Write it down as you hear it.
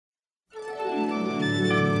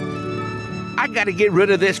I gotta get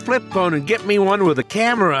rid of this flip phone and get me one with a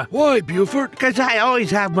camera. Why, Buford? Because I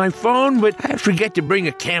always have my phone, but I forget to bring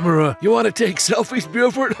a camera. You want to take selfies,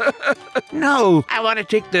 Buford? No, I want to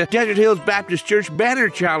take the Desert Hills Baptist Church Banner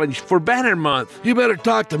Challenge for Banner Month. You better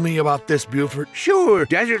talk to me about this, Buford. Sure,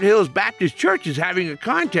 Desert Hills Baptist Church is having a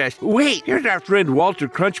contest. Wait, here's our friend Walter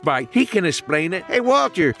Crunchbite. He can explain it. Hey,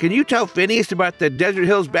 Walter, can you tell Phineas about the Desert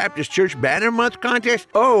Hills Baptist Church Banner Month contest?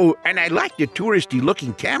 Oh, and I like the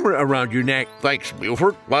touristy-looking camera around your neck. Thanks,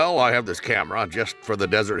 Buford. Well, I have this camera just for the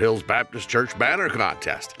Desert Hills Baptist Church Banner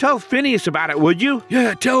Contest. Tell Phineas about it, would you?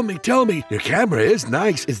 Yeah, tell me. Your camera is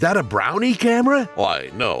nice. Is that a brownie camera? Why,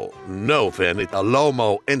 no, Finn. It's a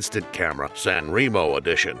Lomo Instant Camera, San Remo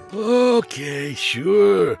edition. Okay,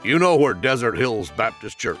 sure. You know where Desert Hills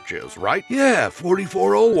Baptist Church is, right? Yeah,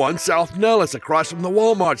 4401 South Nellis, across from the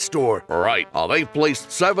Walmart store. Right. They've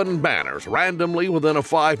placed 7 banners randomly within a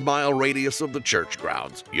 5-mile radius of the church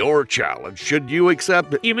grounds. Your challenge, should you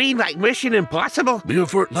accept it? You mean like Mission Impossible?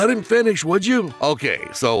 Buford, let him finish, would you? Okay,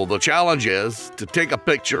 so the challenge is to take a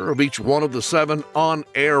picture of each one of the 7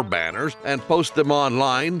 on-air banners and post them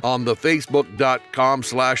online on the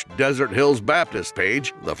facebook.com/Desert Hills Baptist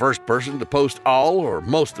page. The first person to post all or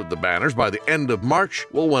most of the banners by the end of March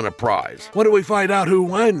will win a prize. When do we find out who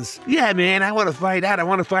wins? Yeah, man, I want to find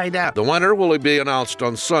out. The winner will be announced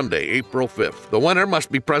on Sunday, April 5th. The winner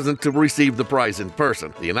must be present to receive the prize in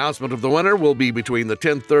person. The announcement of the winner will be between the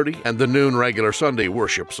 10:30 and the noon regular Sunday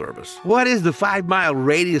worship service. What is the 5-mile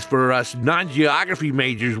radius for us non-geography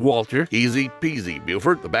majors, Walter? Easy peasy,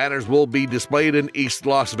 Buford. The banners will be displayed in East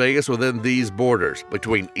Las Vegas within these borders,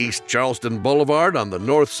 between East Charleston Boulevard on the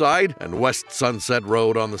north side and West Sunset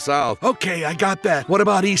Road on the south. Okay, I got that. What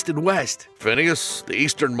about east and west? Phineas, the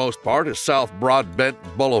easternmost part is South Broadbent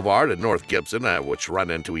Boulevard and North Gibson, which run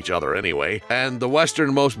into each other anyway, and the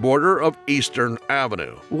westernmost border of Eastern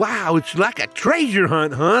Avenue. Wow, it's like a treasure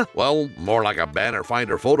hunt, huh? Well, more like a banner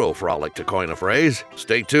finder photo frolic, to coin a phrase.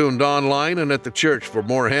 Stay tuned online and at the church for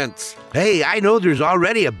more hints. Hey, I know there's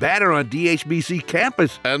already a banner on DHBC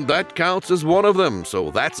campus. And that counts as one of them, so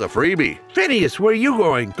that's a freebie. Phineas, where are you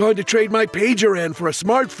going? Going to trade my pager in for a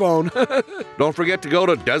smartphone. Don't forget to go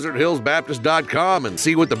to DesertHillsBaptist.com and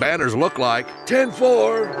see what the banners look like.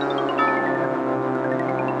 10-4.